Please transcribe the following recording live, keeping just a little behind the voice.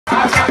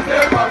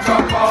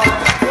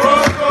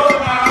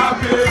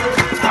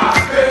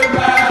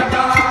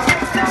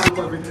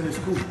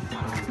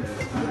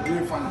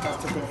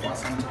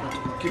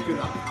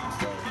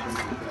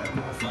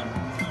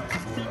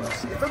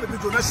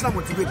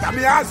international motivator. I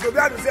mean, ask you,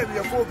 guys say me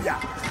phobia.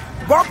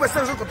 One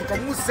person so Kotoko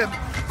Musem,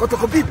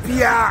 Kotoko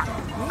BPR,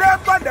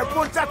 never the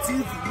Poncha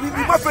TV. We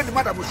my friend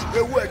Madam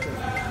Mushi work.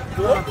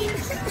 Go.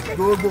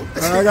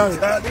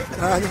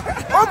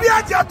 Obi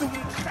Ajatu.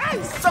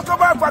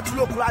 Sokoba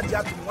Kwatulo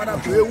Klajatu. One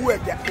of the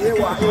work.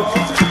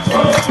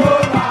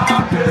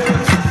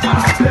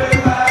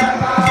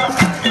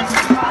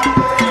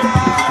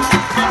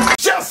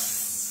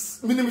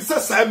 Just Minister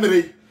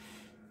Samiri.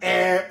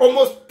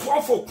 Almost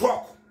 12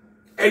 o'clock.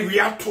 We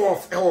are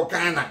 12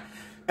 Ghana.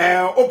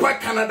 Over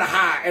Canada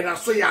ha and I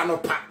saw ya no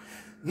pa.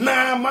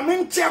 Na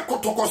Mamintia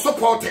Kotoko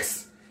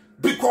supporters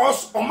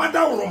because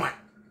Omada Roma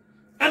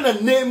and the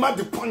name of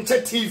the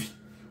Poncha TV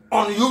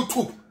on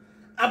YouTube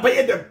are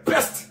the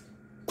best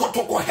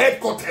Kotoko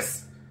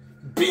headquarters,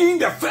 being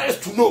the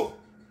first to know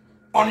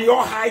on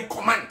your high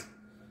command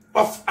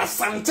of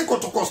Asante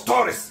Kotoko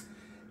stories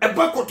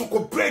about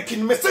Kotoko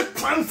breaking message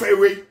transfer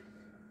away,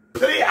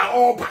 player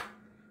over,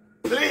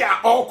 player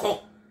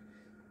all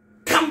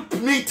camp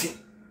meeting.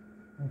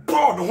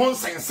 Board one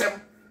sense,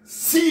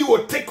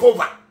 CEO take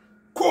over,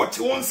 coach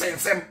one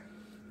sense, a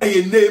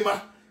name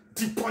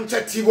the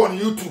Poncha TV on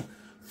YouTube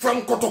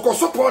from Kotoko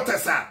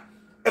supporters a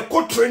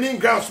coach training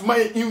grounds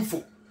my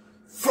info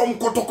from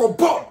Kotoko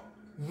board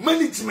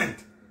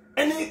management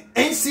any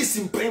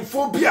NCC playing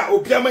phobia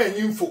obiama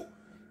info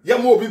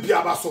yamo obi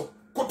biabaso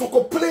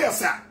Kotoko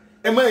players a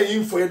my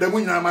info ya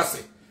demu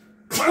nyamase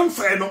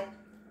transfer no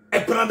e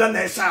branda na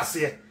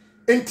ehase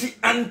enti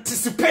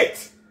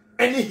anticipate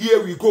any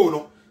here we go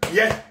no.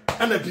 Yeah,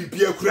 and a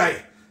BPA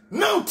cry.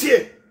 Now,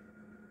 there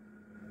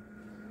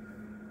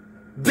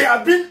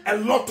have been a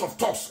lot of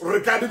talks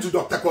regarding to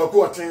Dr.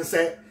 Kotoko and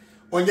say,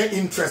 when you're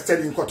interested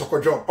in Kotoko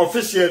job,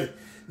 officially,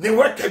 they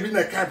work in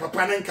a kind of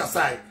Papa and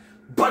Kasai,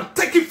 but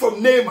take it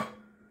from name,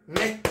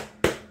 ne,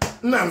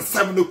 nan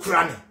Samno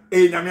Crani,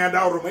 a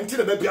Namiada room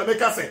until the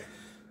Biameka say,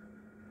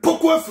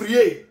 Poko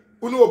free,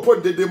 uno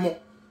upon the demo,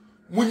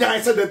 Munya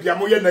said the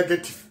Biamoya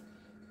negative.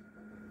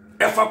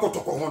 Efa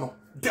Kotoko Hono.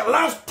 The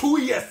last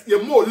 2 years,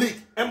 you more league,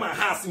 and my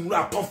house in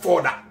top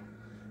for that.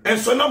 And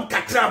so now,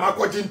 Katrama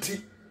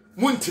Kojinti,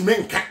 Munti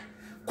Menka,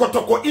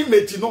 Kotoko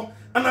image, and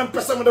I'm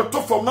person with the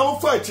top for now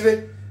for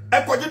actually.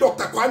 I call you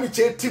Dr. Kwame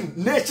team,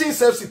 Nation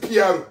Self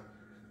PR.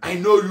 I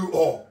know you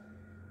all,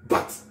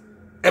 but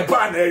a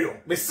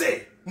banner, may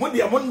say, Mundi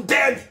among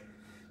dead.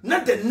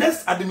 Not the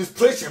next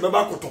administration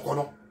about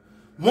Kotoko.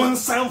 One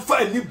sound for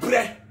any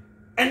bread,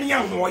 any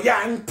young or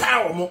young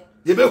tower,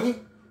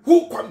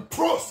 who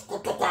controls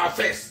Kotoko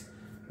affairs.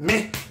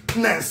 Me,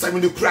 Nancy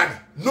Ukraine.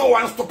 No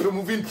one stop a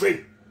moving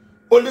train.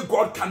 Only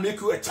God can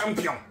make you a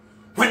champion.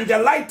 When the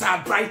lights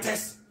are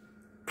brightest,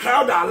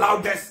 crowd are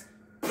loudest,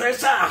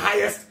 pressure are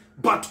highest,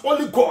 but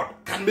only God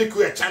can make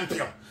you a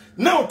champion.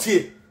 Now,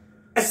 T,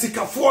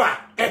 Esikafua,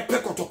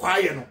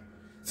 Epekotokayeno.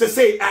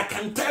 Say, I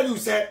can tell you,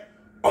 say,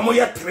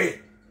 Omoya Tre.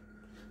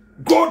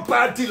 God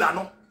bad dealer,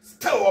 no,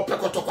 still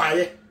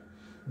Opekotokaye.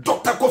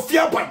 Dr.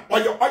 Kofiaban, or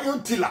your oil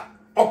dealer,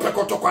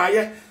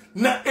 Opekotokaye.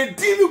 Na a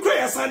deal cray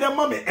as I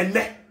mommy and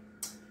ne.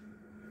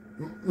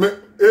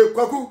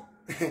 Kwaku,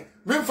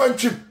 men fan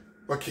chip.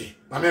 Okay,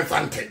 my men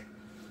fante.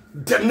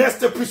 The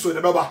next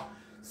episode, Baba.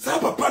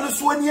 Saba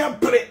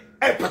Panaswania pre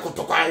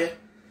Epekotokaya.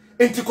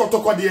 Enti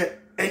Kotoko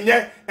dear, and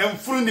yet, and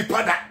full the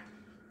pada.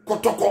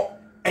 Kotoko,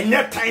 and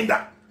yet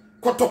tinda.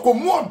 Kotoko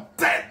more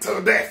dead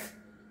till death.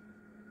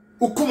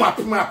 Ukuma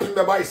Pima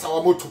Pimba is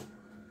our motto.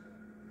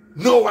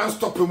 No one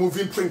stop a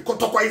moving train.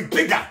 Kotoko is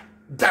bigger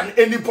than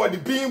anybody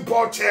being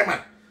board chairman.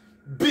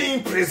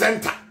 Being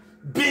presenter,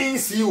 being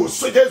CEO,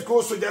 soldiers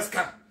go, soldiers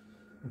come.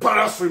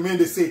 Barrels remain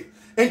the same.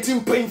 And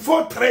team paying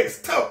for trade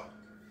still.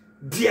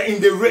 They are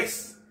in the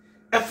race.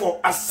 And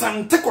for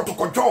Asante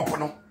Kotoko job,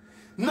 no.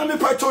 Nami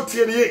Pacho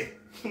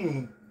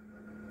TNA.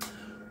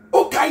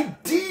 Okay,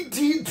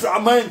 Didi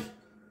Dramani.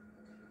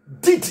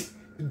 Didi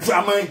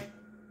Dramani.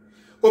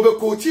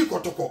 Obekochi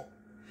Kotoko.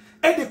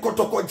 Edi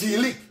Kotoko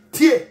Jili.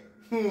 Tie.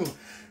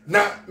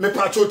 Na me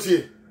Pacho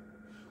tie.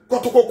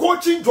 Kotoko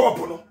coaching job,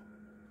 no.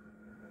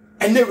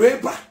 And the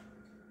rapper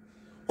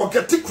or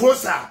get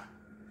closer.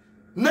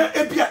 Na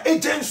ebia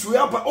agents we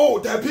have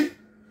oh dabi.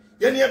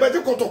 Ye ne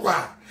ebede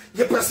Kotoko.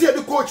 Ye pese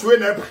the coach we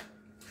never.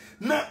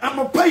 Na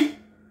amapai.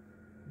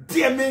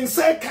 Dear men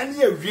say can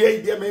ye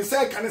wie dear men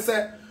say can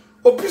say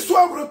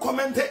obiso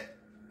recommended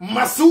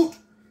Masoud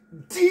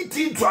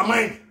Didi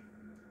Dramani,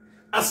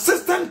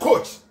 assistant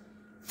coach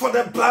for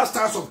the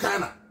Blasters of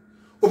Ghana.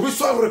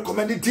 Obiso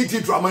recommended Didi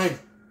Dramani.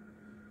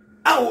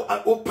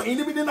 Aw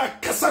opini bi na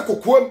kasa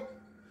kokwam.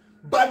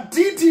 But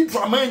Didi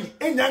Dramani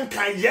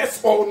enyankan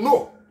yes or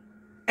no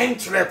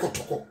enchre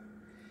Kotoko.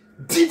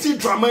 Didi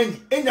Dramani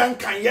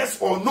enyankan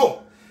yes or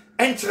no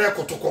enchre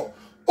Kotoko.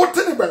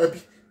 Otene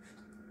baby.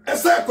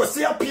 Esa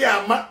kwesi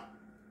apia ama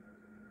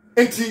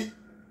enti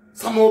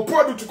samo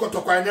board to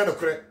Kotoko anya no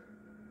kre.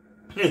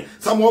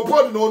 Samo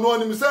board no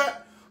nim say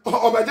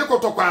obaje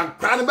Kotoko an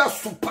kran be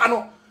supa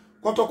no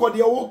Kotoko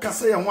de wo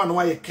kasa ye ho an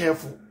wa ye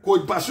careful.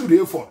 Coach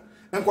Bashure for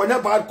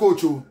enkonya bad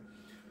coach o.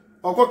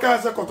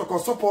 Okoka se Kotoko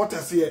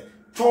supporters here,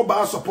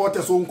 Choba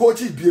supporters on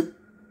coach biem.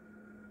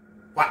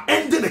 Wa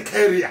ending the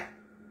career.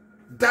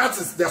 That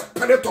is the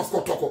spirit of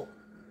Kotoko.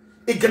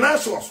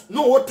 Ignatius,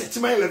 no what teach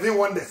my 11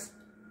 wonders.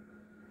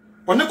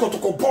 On the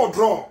Kotoko ball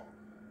draw.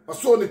 I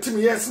saw the team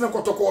yes in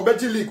Kotoko or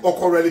Betty League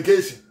or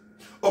relegation.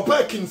 Or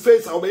back in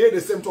face, I'll be the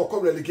same to occur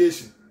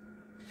relegation.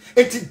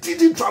 And it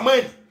didn't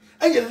drama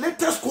and your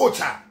latest coach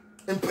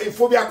and pay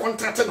for their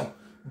contract.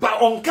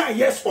 But on can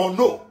yes or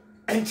no,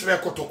 enter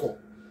Kotoko.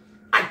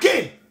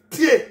 Again,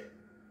 tie.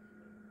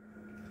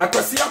 I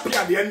can see up here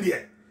at the end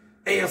here.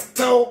 And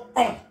still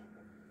on.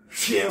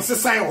 She ends the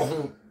sign of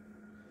home.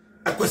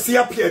 I can see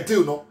up here,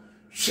 do no.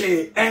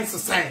 She ends the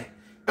sign.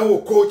 And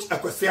will coach, I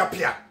can see up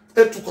here.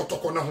 And to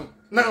Kotoko na home.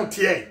 Now,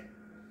 tie.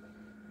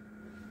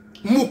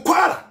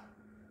 Mukwala.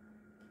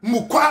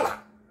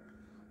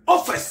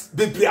 Office,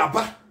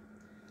 Bebriaba.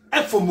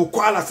 And for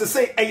Mukwala, to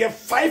say, I have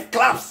 5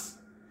 clubs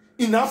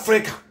in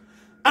Africa.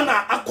 And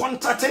I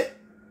contacted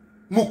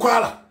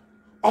Mukwala.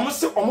 Almost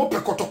say, Omo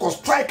Kotoko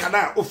strike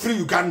na of free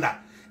Uganda.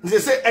 They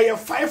say, I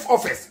have 5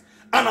 office.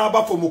 And I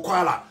about for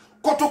Mukwala.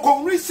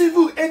 Kotoko receive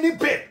any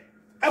bid.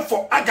 And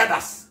for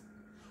Agadas.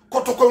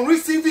 Kotoko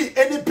receive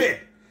any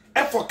bid.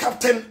 And for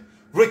Captain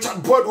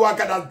Richard Boydwa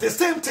Agadas. The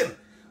same thing.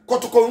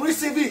 Kotoko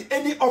receive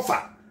any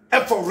offer.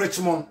 And for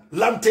Richmond,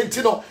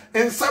 Lantentino,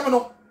 and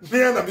Samino,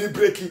 me and me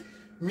breaky,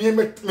 me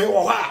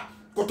oha,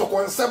 Kotoko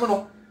and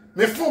Samino,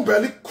 me phone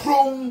belly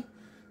chrome,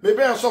 me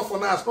bear so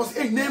for us, because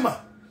a namer.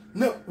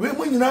 No, we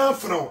win now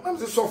for I'm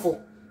the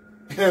sofa.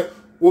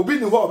 We'll be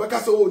in the world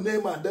because old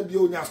name and there be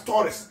on your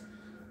stories.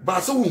 But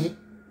so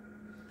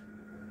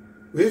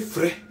we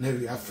free, never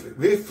we are free,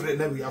 we free,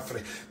 never we are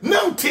free.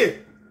 Now, T.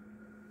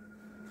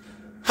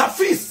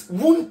 Hafiz,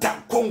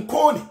 Wunta,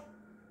 Konkoni.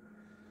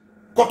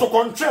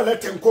 Kotoko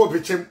let him call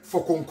Bichim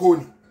for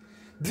Konkoni.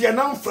 The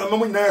announcement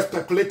from me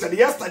speculated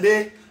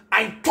yesterday.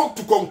 I talked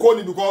to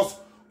Konkoni because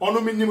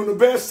on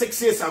minimum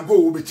 6 years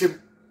ago Bichim.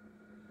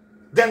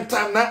 Then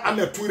time now I'm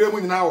a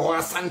Turemu now or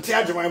a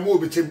Santiago my mo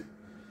Bichim.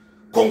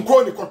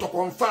 Konkoni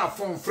Kotoko far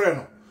from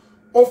friend.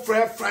 O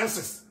friend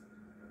Francis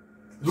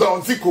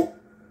Lonzico.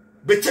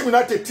 Bichim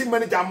not a team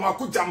manager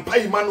Maku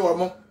Jampai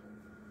Manuamo.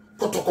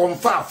 Kotoko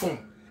far from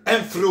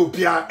and through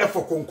Pia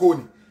for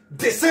Konkoni.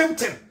 The same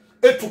thing.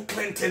 To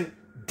Clinton,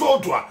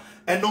 Dodwa,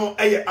 and no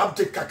air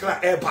object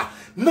kakla eba.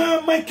 Now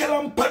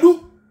Michael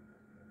Ampadu,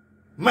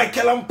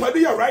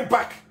 you're right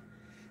back.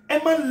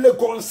 Eman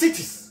Legon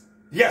cities.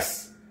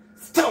 Yes.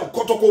 Still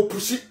Kotoko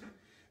pushi.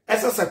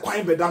 As a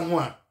quine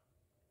bedanwa.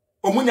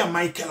 Omunya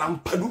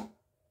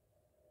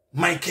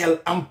Michael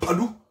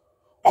Ampadu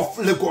of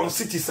Legon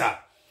cities are.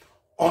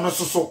 On a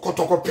so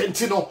Kotoko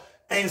Pentino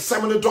and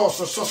Samuel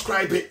Doors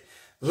subscribe it,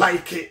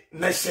 like it,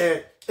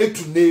 Neshe, to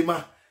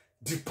Nema,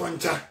 the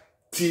Puncher.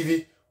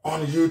 TV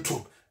on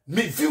YouTube.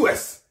 Me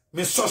viewers,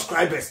 me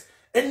subscribers,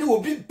 and you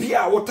will be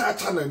Pia Water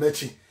channel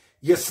Mechi.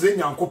 Yes,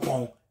 Renya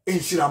Coupon in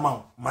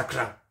Shiramount,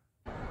 Macra.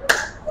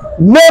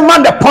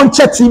 Name the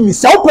puncher team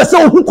is so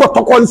person who got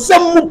to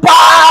consum.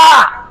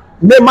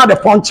 Name the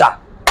puncher.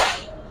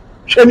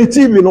 Shany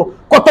team, you know.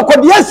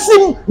 Kotoko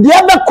the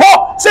other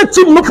call, say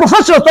team no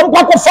professional, some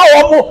go for so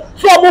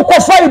I'm go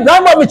fight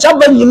drama which have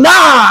been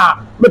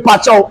na me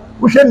pacho.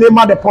 We should name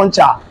the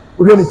puncher.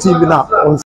 We really team now.